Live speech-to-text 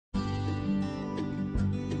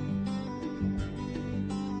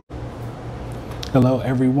Hello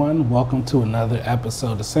everyone, welcome to another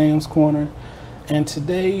episode of Sam's Corner, and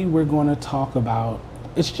today we're going to talk about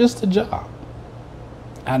it's just a job.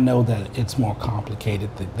 I know that it's more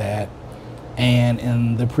complicated than that, and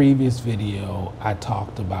in the previous video I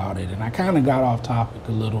talked about it and I kind of got off topic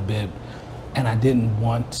a little bit and I didn't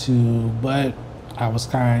want to, but I was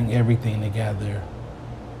tying everything together.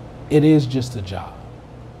 It is just a job,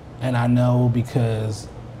 and I know because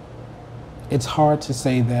it's hard to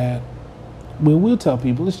say that. We'll tell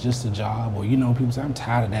people it's just a job, or people say I'm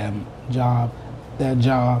tired of that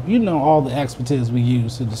job. All the expletives we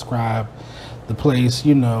use to describe the place,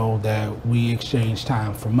 that we exchange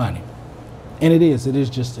time for money. And it is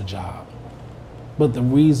just a job. But the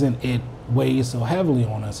reason it weighs so heavily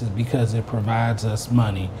on us is because it provides us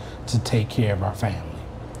money to take care of our family.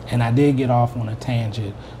 And I did get off on a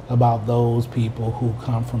tangent about those people who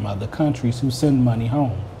come from other countries who send money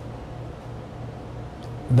home.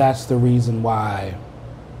 That's the reason why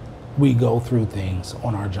we go through things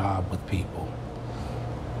on our job with people.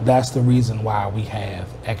 That's the reason why we have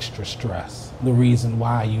extra stress. The reason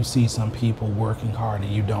why you see some people working hard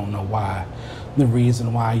and you don't know why. The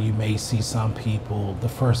reason why you may see some people, the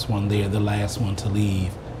first one there, the last one to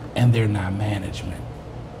leave, and they're not management.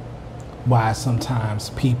 Why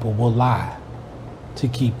sometimes people will lie to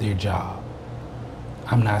keep their job.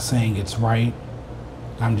 I'm not saying it's right.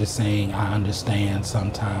 I'm just saying I understand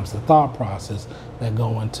sometimes the thought process that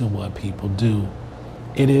go into what people do.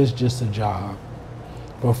 It is just a job.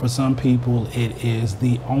 But for some people, it is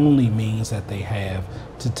the only means that they have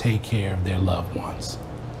to take care of their loved ones.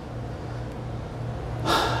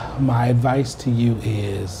 My advice to you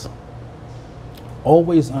is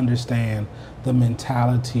always understand the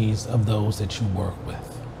mentalities of those that you work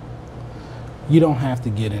with. You don't have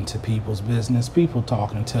to get into people's business. People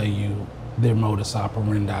talk and tell you their modus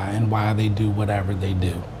operandi and why they do whatever they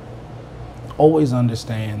do. Always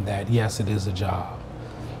understand that, yes, it is a job.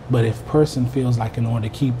 But if a person feels like in order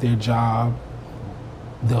to keep their job,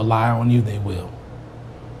 they'll lie on you, they will.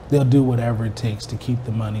 They'll do whatever it takes to keep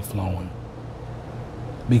the money flowing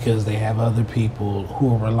because they have other people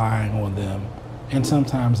who are relying on them. And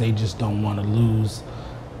sometimes they just don't want to lose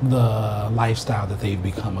the lifestyle that they've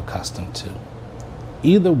become accustomed to.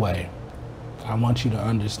 Either way, I want you to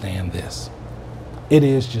understand this. It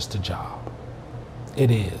is just a job.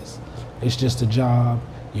 It is. It's just a job.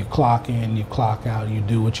 You clock in, you clock out, you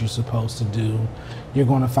do what you're supposed to do. You're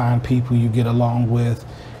going to find people you get along with.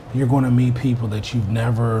 You're going to meet people that you've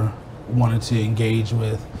never wanted to engage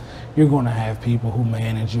with. You're going to have people who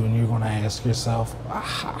manage you, and you're going to ask yourself,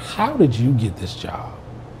 how did you get this job?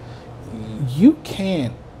 You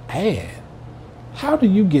can't add. How do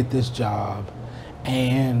you get this job?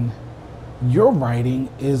 And your writing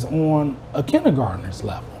is on a kindergartner's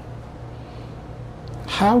level.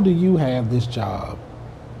 How do you have this job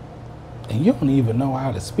and you don't even know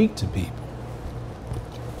how to speak to people?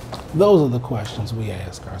 Those are the questions we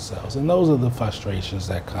ask ourselves, and those are the frustrations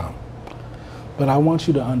that come. But I want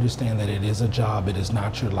you to understand that it is a job. It is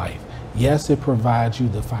not your life. Yes, it provides you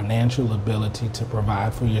the financial ability to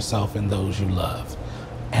provide for yourself and those you love.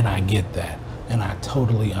 And I get that, and I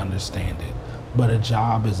totally understand it. But a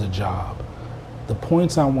job is a job. The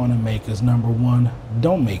points I want to make is, number one,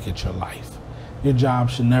 don't make it your life. Your job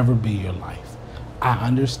should never be your life. I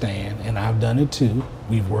understand, and I've done it too.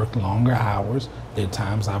 We've worked longer hours. There are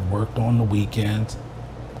times I've worked on the weekends.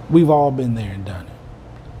 We've all been there and done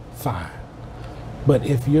it. Fine. But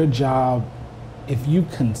if your job, if you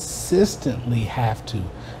consistently have to,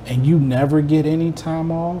 and you never get any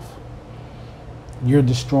time off, you're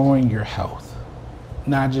destroying your health.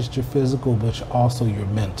 Not just your physical, but also your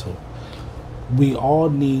mental. We all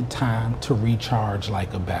need time to recharge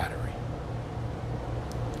like a battery.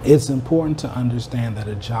 It's important to understand that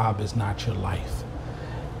a job is not your life.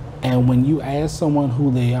 And when you ask someone who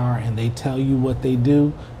they are and they tell you what they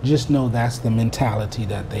do, just know that's the mentality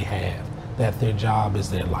that they have, that their job is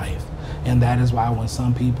their life. And that is why when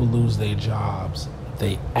some people lose their jobs,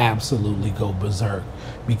 they absolutely go berserk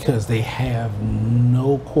because they have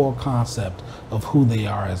no core concept of who they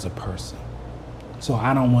are as a person. So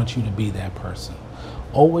I don't want you to be that person.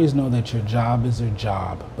 Always know that your job is your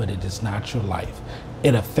job, but it is not your life.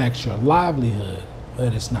 It affects your livelihood,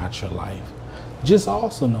 but it's not your life. Just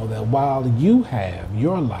also know that while you have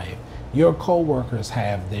your life, your coworkers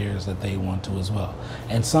have theirs that they want to as well.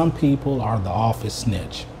 And some people are the office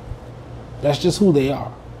snitch. That's just who they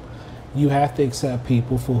are. You have to accept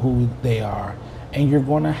people for who they are, and you're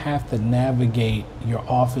going to have to navigate your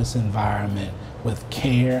office environment with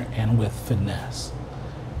care and with finesse.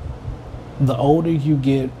 The older you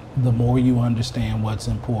get, the more you understand what's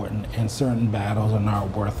important, and certain battles are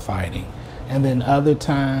not worth fighting. And then other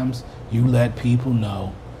times you let people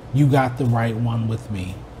know you got the right one with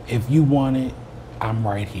me. If you want it, I'm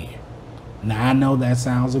right here. Now I know that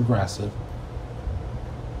sounds aggressive.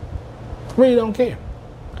 I really don't care.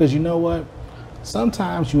 Because you know what?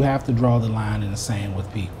 Sometimes you have to draw the line in the sand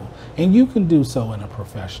with people. And you can do so in a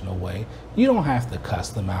professional way. You don't have to cuss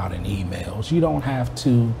them out in emails. You don't have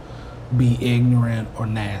to be ignorant or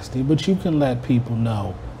nasty. But you can let people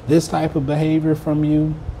know this type of behavior from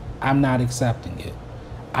you, I'm not accepting it.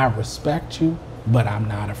 I respect you, but I'm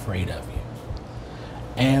not afraid of you.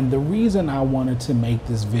 And the reason I wanted to make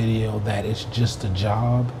this video that it's just a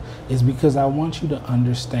job is because I want you to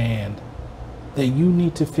understand that you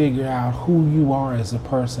need to figure out who you are as a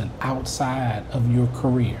person outside of your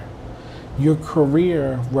career. Your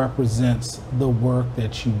career represents the work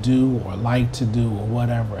that you do or like to do or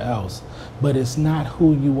whatever else, but it's not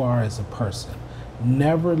who you are as a person.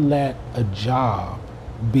 Never let a job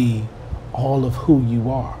be all of who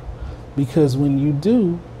you are, because when you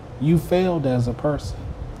do, you failed as a person.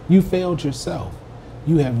 You failed yourself.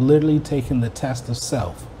 You have literally taken the test of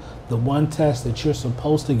self, the one test that you're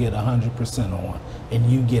supposed to get 100% on,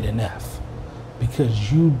 and you get an F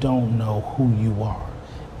because you don't know who you are,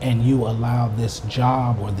 and you allow this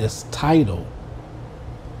job or this title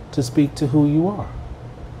to speak to who you are.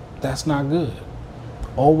 That's not good.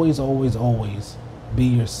 Always, always, always be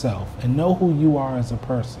yourself and know who you are as a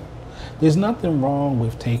person. There's nothing wrong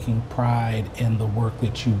with taking pride in the work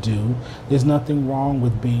that you do. There's nothing wrong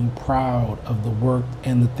with being proud of the work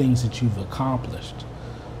and the things that you've accomplished.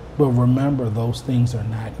 But remember, those things are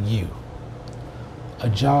not you. A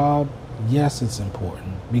job, yes, it's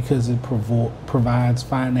important because it provides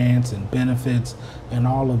finance and benefits and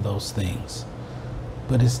all of those things.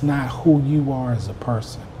 But it's not who you are as a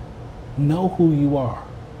person. Know who you are.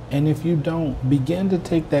 And if you don't, begin to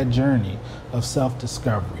take that journey of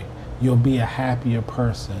self-discovery. You'll be a happier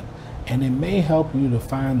person, and it may help you to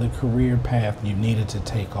find the career path you needed to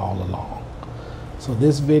take all along. So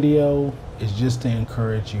this video is just to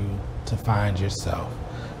encourage you to find yourself.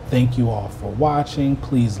 Thank you all for watching.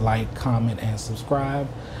 Please like, comment, and subscribe,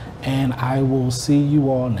 and I will see you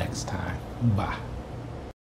all next time. Bye.